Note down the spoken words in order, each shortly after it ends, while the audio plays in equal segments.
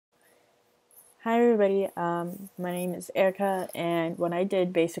Hi everybody, my name is Ericka, and what I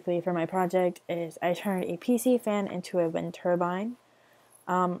did basically for my project is I turned a PC fan into a wind turbine.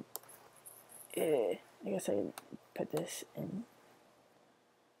 I guess I put this in,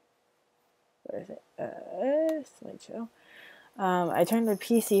 where is it, slideshow. I turned the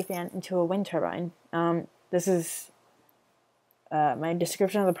PC fan into a wind turbine. This is my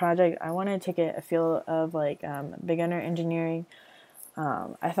description of the project. I wanted to get a feel of like beginner engineering.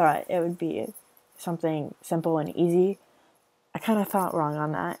 I thought it would be something simple and easy. I kind of thought wrong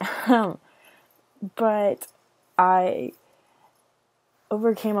on that. But I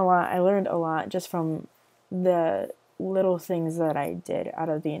overcame a lot. I learned a lot just from the little things that I did out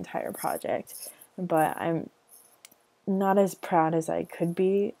of the entire project. But I'm not as proud as I could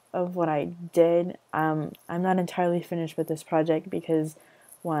be of what I did. I'm not entirely finished with this project because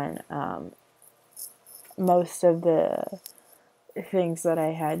one, most of the things that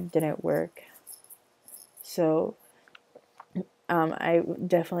I had didn't work. So I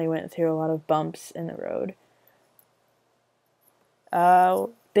definitely went through a lot of bumps in the road.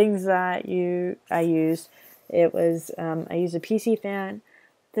 Things that I used, it was I used a PC fan,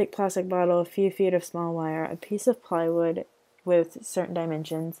 thick plastic bottle, a few feet of small wire, a piece of plywood with certain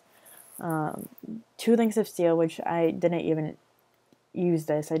dimensions, 2 lengths of steel, which I didn't even use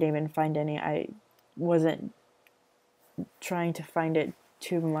this. I didn't even find any. I wasn't trying to find it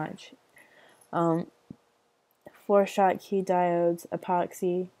too much. 4-shot key diodes,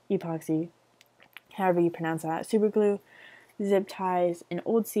 epoxy, however you pronounce that, super glue, zip ties, an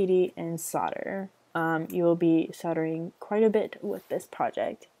old CD, and solder. You will be soldering quite a bit with this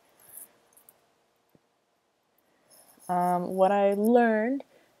project. What I learned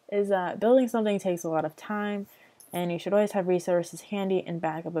is that building something takes a lot of time, and you should always have resources handy and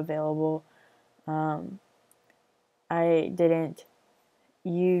backup available. I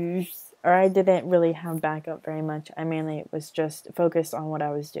didn't really have backup very much. I mainly was just focused on what I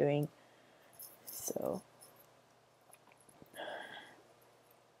was doing. So,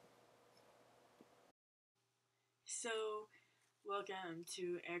 welcome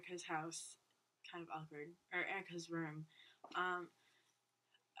to Ericka's house. Kind of awkward. Or Ericka's room.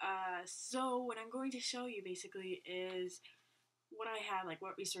 So what I'm going to show you basically is what I had, like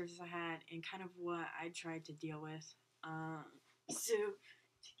what resources I had, and kind of what I tried to deal with. So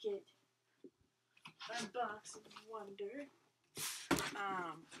to get a box of wonder,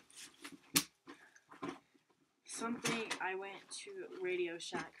 something I went to Radio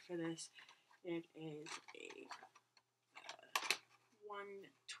Shack for this. It is a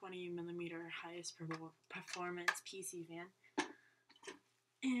 120mm highest performance PC fan.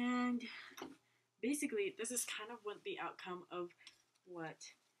 And basically, this is kind of what the outcome of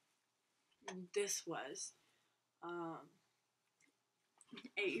what this was.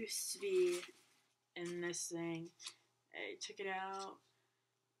 It used to be in this thing. I took it out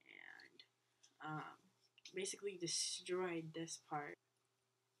and basically destroyed this part.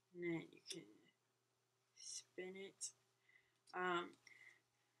 And then you can spin it.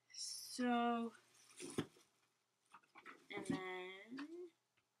 And then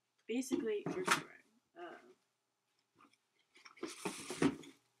basically,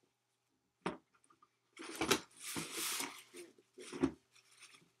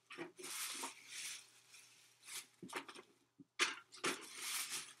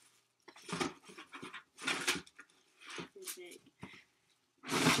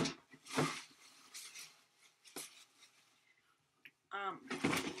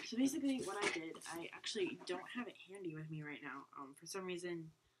 so basically what I did, I actually don't have it handy with me right now. For some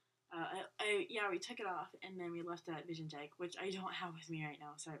reason, we took it off and then we left that Vision Tek, which I don't have with me right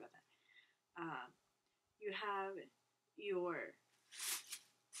now. Sorry about that. You have your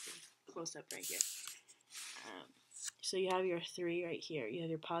close up right here. So you have your 3 right here. You have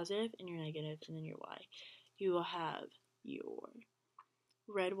your positive and your negative, and then your Y. You will have your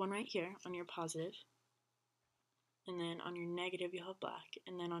red one right here on your positive, and then on your negative you'll have black,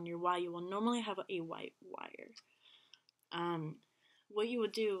 and then on your Y you will normally have a white wire. What you will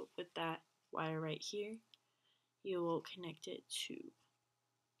do with that wire right here, you will connect it to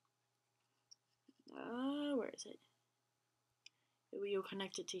where is it? You'll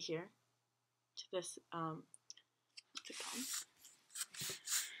connect it to here, to this what's it called?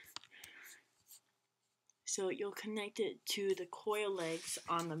 So you'll connect it to the coil legs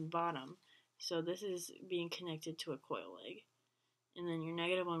on the bottom. So this is being connected to a coil leg. And then your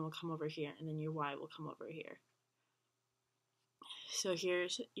negative one will come over here, and then your Y will come over here. So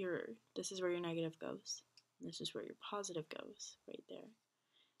here's this is where your negative goes. And this is where your positive goes, right there.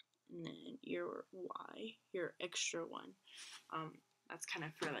 And then your Y, your extra one, that's kind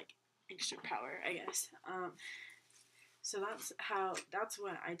of for like extra power, I guess. So that's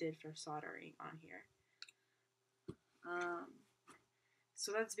what I did for soldering on here.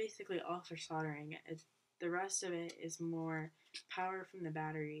 So that's basically all for soldering. The rest of it is more power from the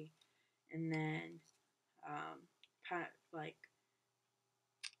battery, and then like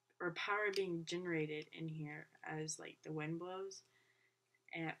power being generated in here as like the wind blows,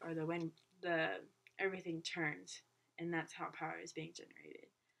 or the everything turns, and that's how power is being generated.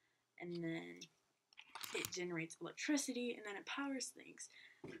 And then it generates electricity, and then it powers things.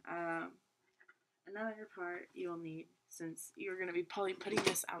 Another part you'll need, since you're going to be probably putting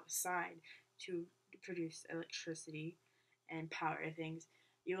this outside to produce electricity and power things,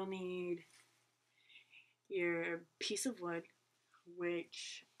 you'll need your piece of wood,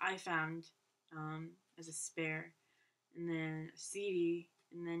 which I found as a spare, and then a CD,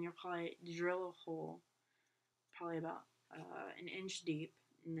 and then you'll probably drill a hole, probably about an inch deep,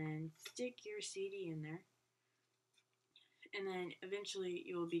 and then stick your CD in there. And then eventually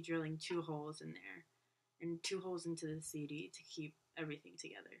you'll be drilling 2 holes in there, and 2 holes into the CD to keep everything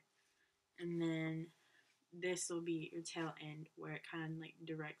together. And then this will be your tail end, where it kind of like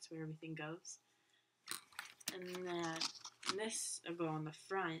directs where everything goes. And then this will go on the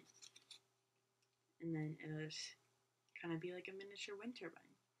front, and then it'll just kind of be like a miniature wind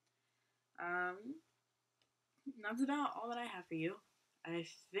turbine. That's about all that I have for you. I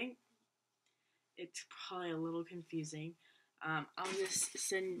think it's probably a little confusing. I'll just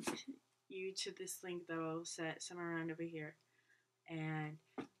send you to this link that I'll set somewhere around over here, and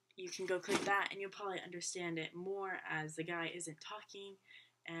you can go click that, and you'll probably understand it more, as the guy isn't talking,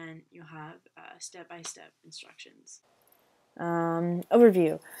 and you'll have step-by-step instructions.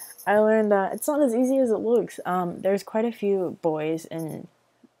 Overview. I learned that it's not as easy as it looks. There's quite a few boys in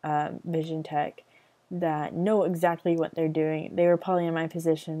Vision Tek that know exactly what they're doing. They were probably in my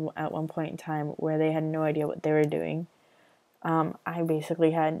position at one point in time where they had no idea what they were doing. I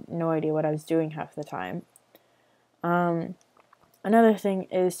basically had no idea what I was doing half the time. Another thing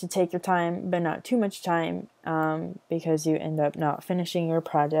is to take your time, but not too much time, because you end up not finishing your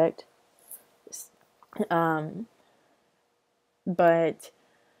project. But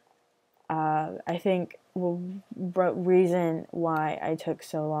I think the reason why I took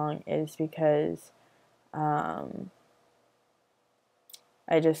so long is because I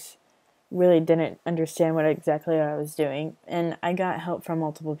just really didn't understand what exactly I was doing, and I got help from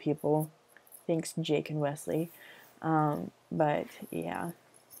multiple people. Thanks, Jake and Wesley. But yeah.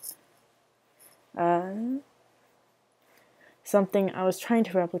 Something I was trying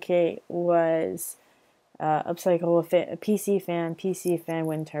to replicate was upcycle a PC fan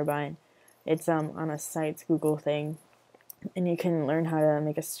wind turbine. It's on a Sites Google thing, and you can learn how to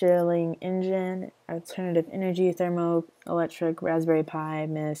make a Stirling engine, alternative energy, thermoelectric, Raspberry Pi,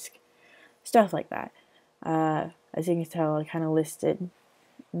 MISC, stuff like that. As you can tell, I kind of listed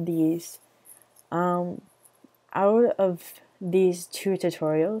these. Out of these 2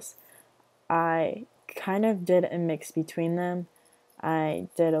 tutorials, I kind of did a mix between them. I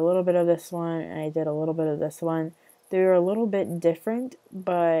did a little bit of this one, and I did a little bit of this one. They were a little bit different,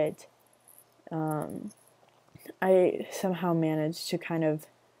 but I somehow managed to kind of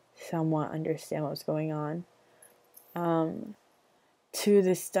somewhat understand what was going on. To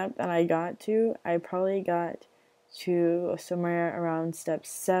the step that I got to, I probably got to somewhere around step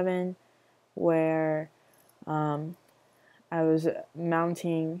 7, where I was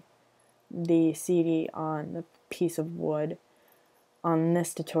mounting the CD on the piece of wood on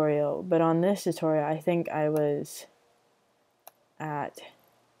this tutorial. But on this tutorial, I think I was at,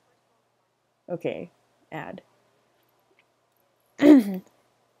 okay, add.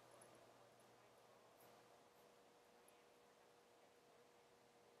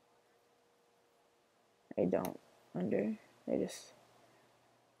 I don't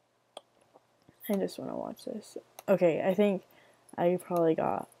I just want to watch this. Okay, I think I probably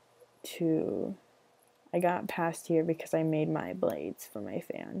got past here because I made my blades for my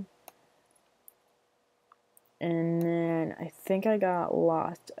fan. And then I think I got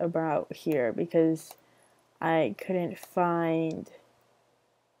lost about here because I couldn't find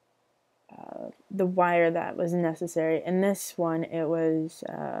the wire that was necessary. In this one, it was,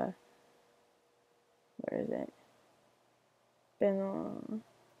 where is it?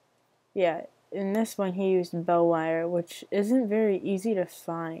 Yeah, in this one he used bell wire, which isn't very easy to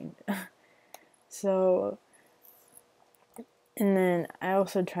find. So, and then I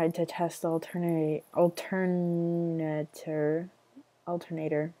also tried to test the alternator.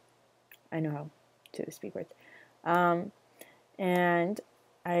 I know how to speak words. And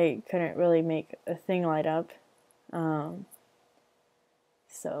I couldn't really make a thing light up.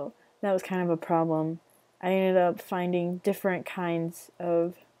 So that was kind of a problem. I ended up finding different kinds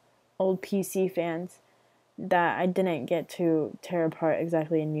of old PC fans that I didn't get to tear apart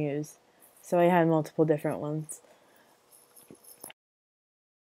exactly and use. So I had multiple different ones.